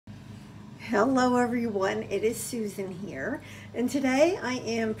Hello everyone, it is Susan here, and today I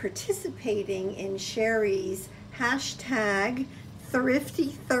am participating in Sheree's hashtag Thrifty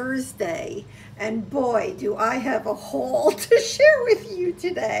Thursday, and boy do I have a haul to share with you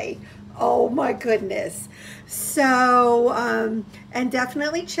today. Oh my goodness. So, and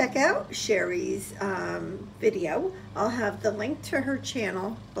definitely check out Sheree's video. I'll have the link to her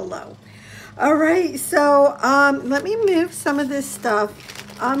channel below. All right, so let me move some of this stuff.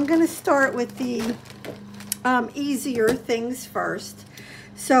 I'm gonna start with the easier things first.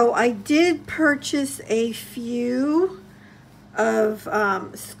 So I did purchase a few of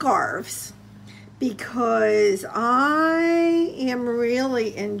scarves because I am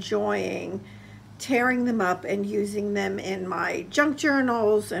really enjoying tearing them up and using them in my junk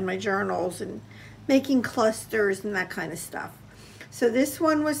journals and my journals and making clusters and that kind of stuff. So this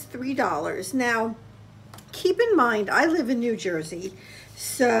one was $3. Now, keep in mind, I live in New Jersey,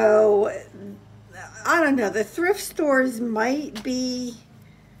 so I don't know, the thrift stores might be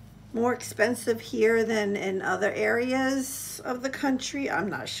more expensive here than in other areas of the country. I'm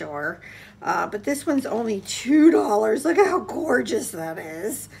not sure, but this one's only $2. Look at how gorgeous that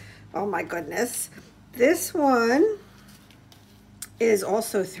is. Oh my goodness. This one is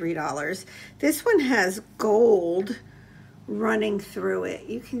also $3. This one has gold running through it.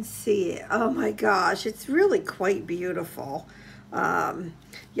 You can see it. Oh my gosh, it's really quite beautiful.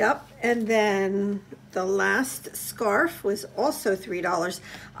 Yep, and then the last scarf was also $3.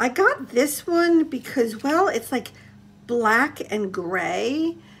 I got this one because, well, it's like black and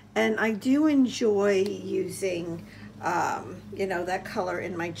gray, and I do enjoy using you know, that color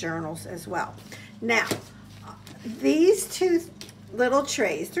in my journals as well. Now, these two little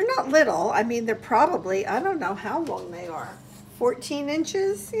trays, they're not little, I mean, they're probably, I don't know how long they are, 14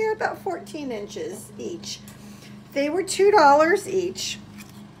 inches? Yeah, about 14 inches each. They were $2 each.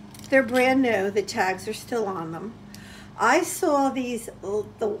 They're brand new, the tags are still on them. I saw these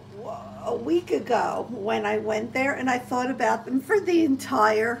a week ago when I went there, and I thought about them for the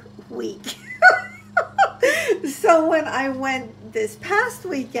entire week. So when I went this past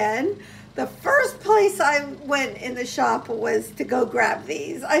weekend, the first place I went in the shop was to go grab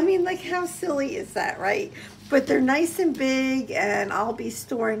these. I mean, like, how silly is that, right? But they're nice and big, and I'll be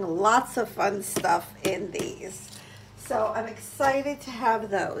storing lots of fun stuff in these. So I'm excited to have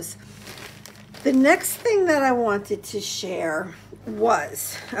those. The next thing that I wanted to share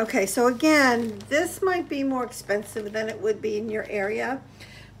was, okay, so again, this might be more expensive than it would be in your area,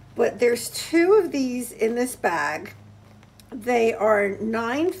 but there's two of these in this bag. They are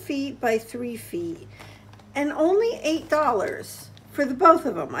 9 feet by 3 feet and only $8 for the both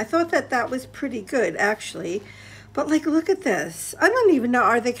of them. I thought that that was pretty good, actually. But like, look at this. I don't even know,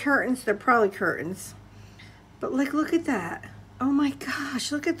 are they curtains? They're probably curtains. But like, look at that. Oh my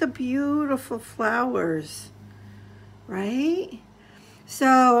gosh, look at the beautiful flowers, right?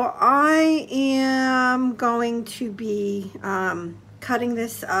 So I am going to be cutting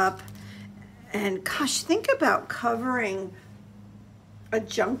this up. And gosh, think about covering a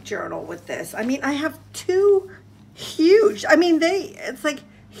junk journal with this. I mean, I have two huge, I mean, it's like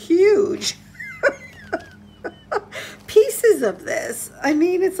huge pieces of this. I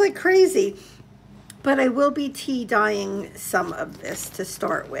mean, it's like crazy. But I will be tea dyeing some of this to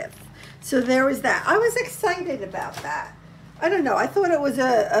start with. So there was that. I was excited about that. I don't know, I thought it was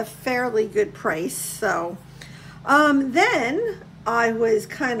a fairly good price. So then I was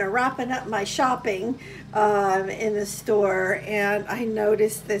kind of wrapping up my shopping in the store, and I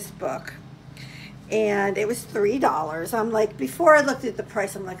noticed this book, and it was $3. I'm like, before I looked at the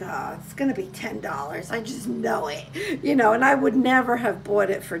price, I'm like, oh, it's gonna be $10. I just know it, you know, and I would never have bought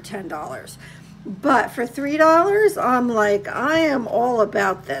it for $10. But for $3, I'm like, I am all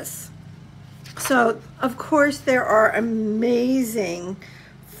about this. So, of course, there are amazing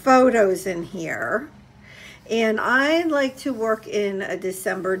photos in here. And I like to work in a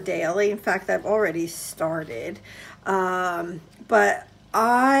December daily. In fact, I've already started. But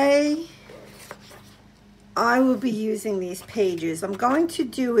I will be using these pages. I'm going to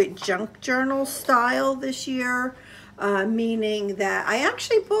do it junk journal style this year, meaning that I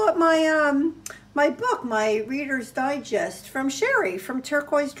actually bought my my book, my Reader's Digest from Sheree from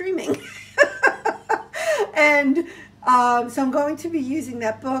Turquoise Dreaming. And so I'm going to be using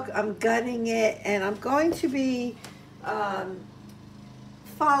that book. I'm gutting it, and I'm going to be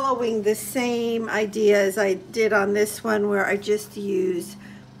following the same idea as I did on this one, where I just use,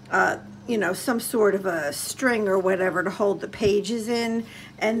 you know, some sort of a string or whatever to hold the pages in,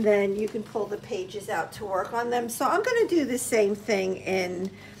 and then you can pull the pages out to work on them. So I'm going to do the same thing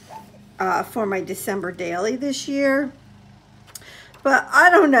in for my December daily this year. But I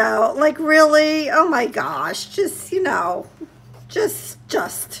don't know, like really, oh my gosh, just, oh,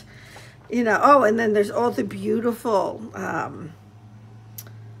 and then there's all the beautiful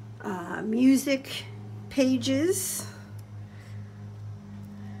music pages.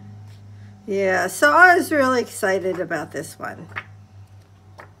 Yeah, so I was really excited about this one,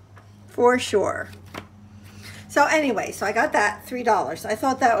 for sure. So anyway, so I got that, $3. I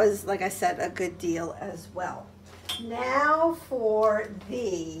thought that was, like I said, a good deal as well. Now for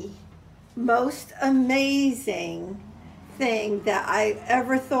the most amazing thing that I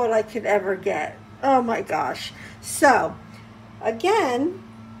ever thought I could ever get. Oh my gosh. So again,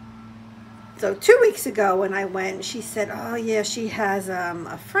 so 2 weeks ago when I went, she said, oh yeah, she has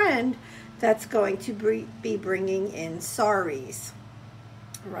a friend that's going to be bringing in saris,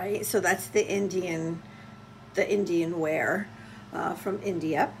 right? So that's the Indian wear from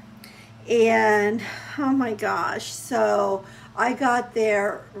India. And oh my gosh, so I got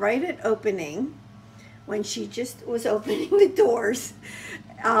there right at opening when she just was opening the doors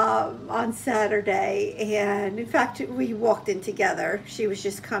on Saturday. And in fact, we walked in together. She was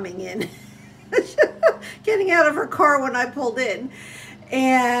just coming in, getting out of her car when I pulled in.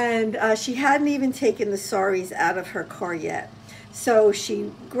 And she hadn't even taken the saris out of her car yet. So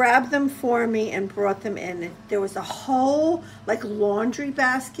she grabbed them for me and brought them in. And there was a whole like laundry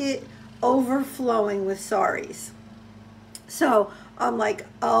basket overflowing with saris. So I'm like,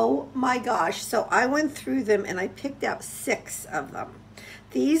 oh my gosh. So I went through them and I picked out 6 of them.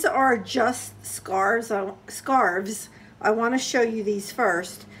 These are just scarves. I want to show you these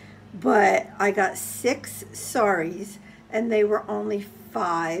first, but I got 6 saris and they were only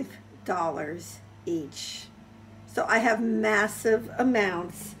 $5 each. So I have massive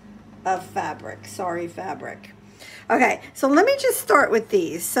amounts of fabric, sari fabric. Okay, so let me just start with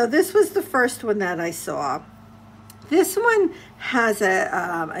these. So this was the first one that I saw. This one has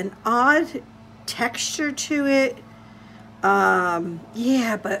an odd texture to it.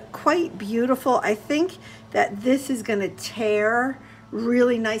 Yeah, but quite beautiful. I think that this is gonna tear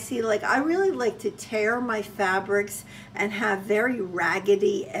really nicely. Like I really like to tear my fabrics and have very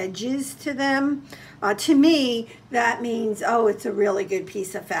raggedy edges to them. To me, that means, oh, it's a really good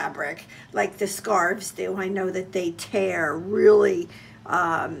piece of fabric, like the scarves do. I know that they tear really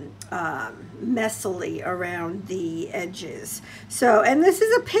messily around the edges. So, and this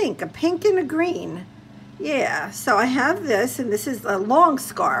is a pink and a green. Yeah, so I have this, and this is a long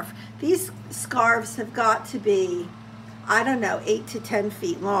scarf. These scarves have got to be, I don't know, 8 to 10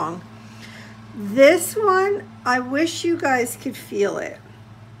 feet long. This one, I wish you guys could feel it.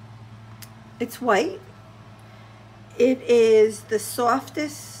 It's white. It is the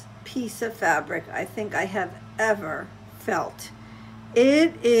softest piece of fabric I think I have ever felt.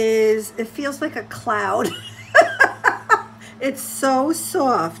 It feels like a cloud. It's so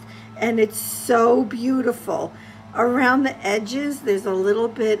soft and it's so beautiful. Around the edges, there's a little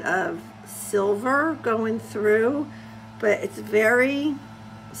bit of silver going through, but it's very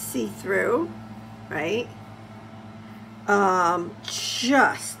see-through, right?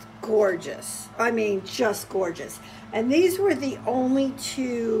 Just gorgeous. I mean, just gorgeous. And these were the only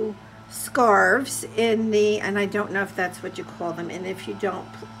 2 scarves in the, and I don't know if that's what you call them, and if you don't,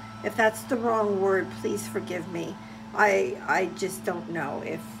 if that's the wrong word, please forgive me. I just don't know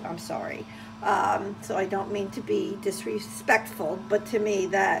if, I'm sorry. So I don't mean to be disrespectful, but to me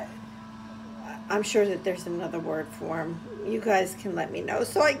that, I'm sure that there's another word for them. You guys can let me know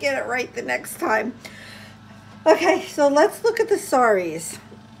so I get it right the next time. Okay, so let's look at the saris.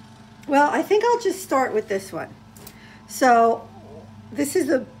 Well, I think I'll just start with this one. So this is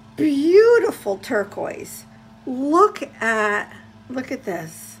a beautiful turquoise. Look at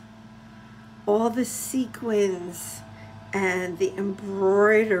this. All the sequins and the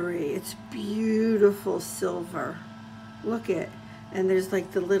embroidery. It's beautiful silver. Look at, and there's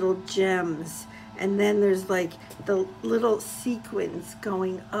like the little gems, and then there's like the little sequins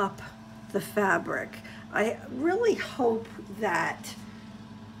going up the fabric. I really hope that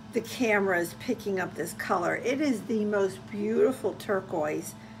the camera is picking up this color. It is the most beautiful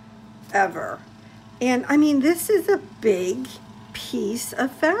turquoise ever. And I mean, this is a big piece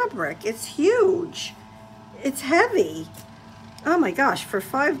of fabric. It's huge. It's heavy. Oh my gosh, for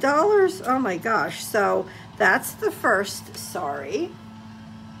 $5? Oh my gosh. So that's the first sari.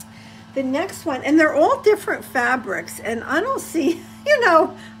 The next one, and they're all different fabrics, and I don't see, you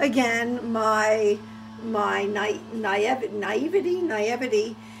know, again, my naivety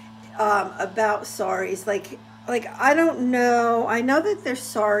about saris. Like I don't know. I know that there's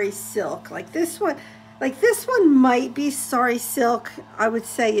sari silk. Like this one might be sari silk. I would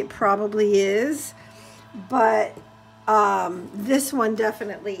say it probably is, but This one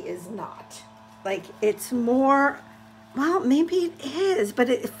definitely is not. Like, it's more, well, maybe it is, but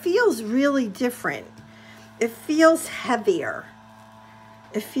it feels really different. It feels heavier.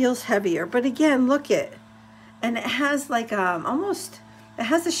 It feels heavier. But again, look it. And it has like almost, it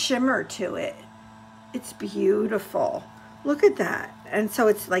has a shimmer to it. It's beautiful. Look at that. And so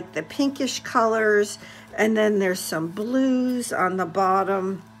it's like the pinkish colors, and then there's some blues on the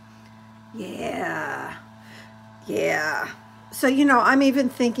bottom. Yeah. Yeah. So, you know, I'm even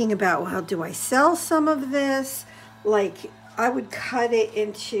thinking about, well, do I sell some of this? Like, I would cut it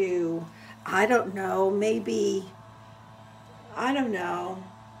into, I don't know, maybe, I don't know,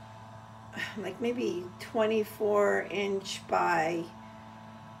 like maybe 24-inch by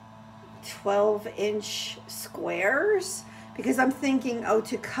 12-inch squares, because I'm thinking, oh,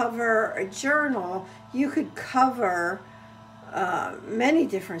 to cover a journal, you could cover many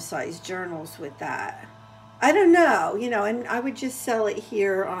different size journals with that. I don't know, you know, and I would just sell it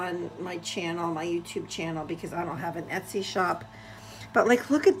here on my channel, my YouTube channel, because I don't have an Etsy shop. But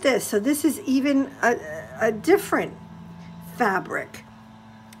like, look at this. So this is even a different fabric.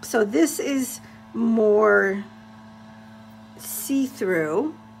 So this is more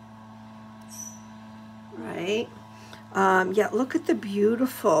see-through, right? Yeah, look at the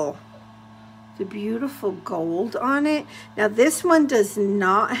beautiful gold on it. Now this one does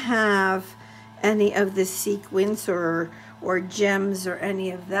not have any of the sequins or gems or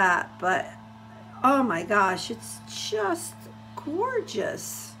any of that, but oh my gosh, it's just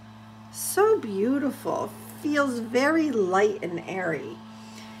gorgeous. So beautiful. Feels very light and airy.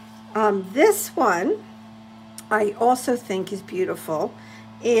 This one I also think is beautiful,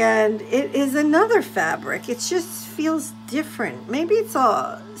 and it is another fabric. It just feels different. Maybe it's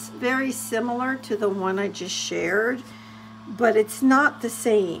all very similar to the one I just shared, but it's not the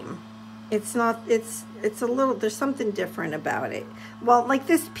same. It's not, it's a little, there's something different about it. Well, like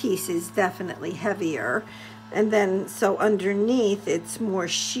this piece is definitely heavier, and then so underneath it's more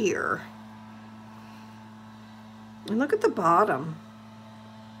sheer. And look at the bottom.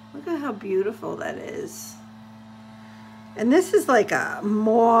 Look at how beautiful that is. And this is like a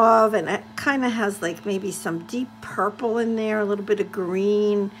mauve, and it kind of has like maybe some deep purple in there, a little bit of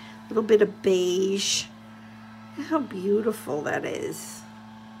green, a little bit of beige. Look how beautiful that is.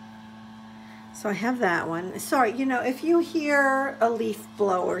 So I have that one. Sorry, you know, if you hear a leaf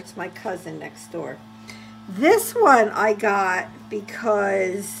blower, it's my cousin next door. This one I got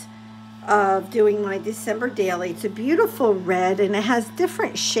because of doing my December daily. It's a beautiful red, and it has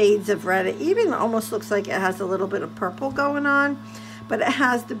different shades of red. It even almost looks like it has a little bit of purple going on, but it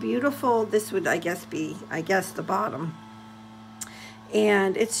has the beautiful, this would I guess be, the bottom.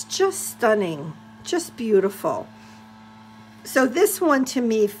 And it's just stunning, just beautiful. So this one to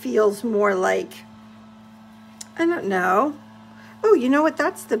me feels more like, I don't know. Oh, you know what?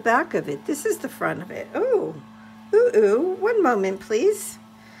 That's the back of it. This is the front of it. Oh, ooh, one moment, please.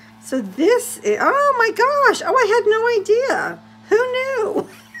 So this is, oh my gosh. Oh, I had no idea. Who knew?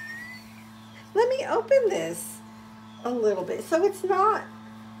 Let me open this a little bit. So it's not,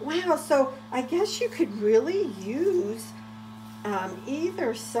 wow. So I guess you could really use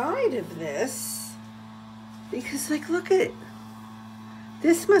either side of this, because like, look at,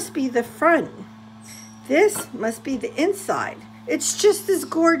 this must be the front. This must be the inside. It's just as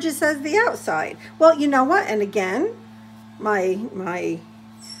gorgeous as the outside. Well, you know what? And again, my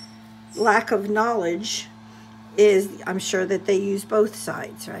lack of knowledge is, I'm sure that they use both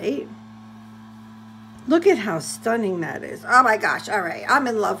sides, right? Look at how stunning that is. Oh my gosh. All right. I'm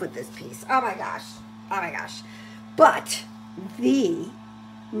in love with this piece. Oh my gosh. Oh my gosh. But the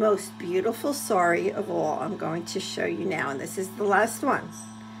most beautiful sari of all I'm going to show you now, and this is the last one.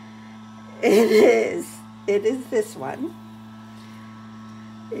 It is this one.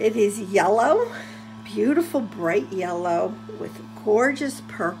 It is yellow, beautiful bright yellow with gorgeous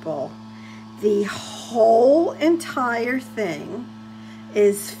purple. The whole entire thing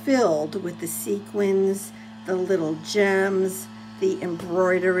is filled with the sequins, the little gems, the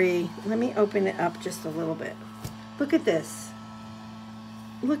embroidery. Let me open it up just a little bit. Look at this.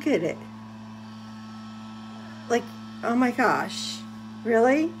 Look at it. Like, oh my gosh.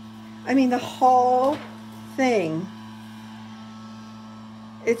 Really? I mean, the whole thing.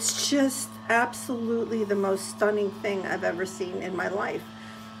 It's just absolutely the most stunning thing I've ever seen in my life.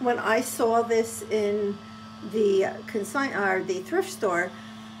 When I saw this in the the thrift store,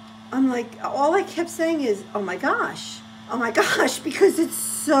 I'm like, all I kept saying is, oh my gosh, because it's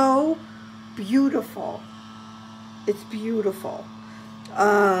so beautiful. It's beautiful.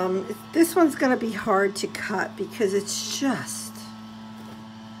 This one's gonna be hard to cut because it's just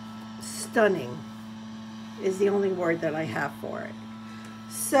stunning. is the only word that I have for it.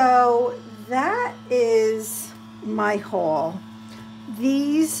 So that is my haul.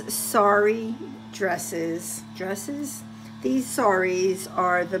 These sari dresses, these saris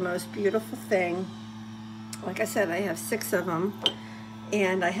are the most beautiful thing. Like I said, I have 6 of them,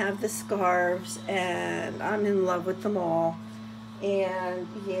 and I have the scarves, and I'm in love with them all. And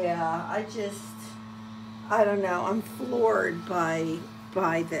yeah, I don't know, I'm floored by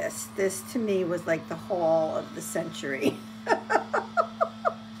this. This to me was like the haul of the century.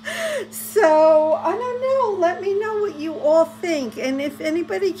 So I don't know, let me know what you all think, and if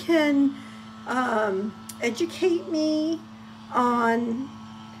anybody can educate me on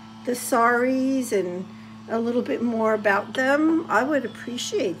the saris and a little bit more about them, I would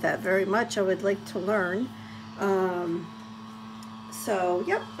appreciate that very much. I would like to learn. So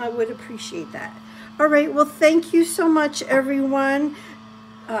yep, I would appreciate that. All right, well, thank you so much, everyone.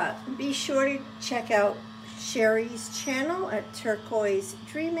 Be sure to check out Sheree's channel at Turquoise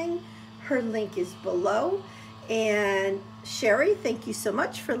Dreaming. Her link is below. And Sheree, thank you so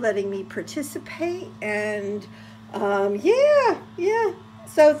much for letting me participate. And yeah.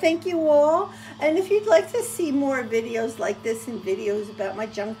 So thank you all. And if you'd like to see more videos like this and videos about my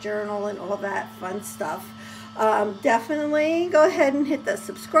junk journal and all that fun stuff, definitely go ahead and hit the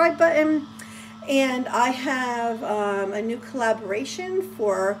subscribe button. And I have a new collaboration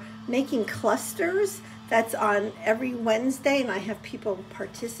for making clusters. That's on every Wednesday, and I have people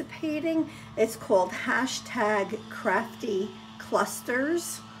participating. It's called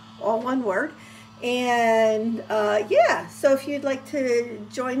 #CraftyClusters, all one word. And yeah, so if you'd like to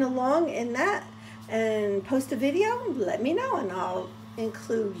join along in that and post a video, let me know, and I'll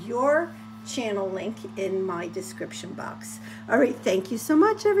include your channel link in my description box. All right, thank you so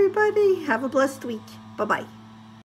much, everybody. Have a blessed week. Bye-bye.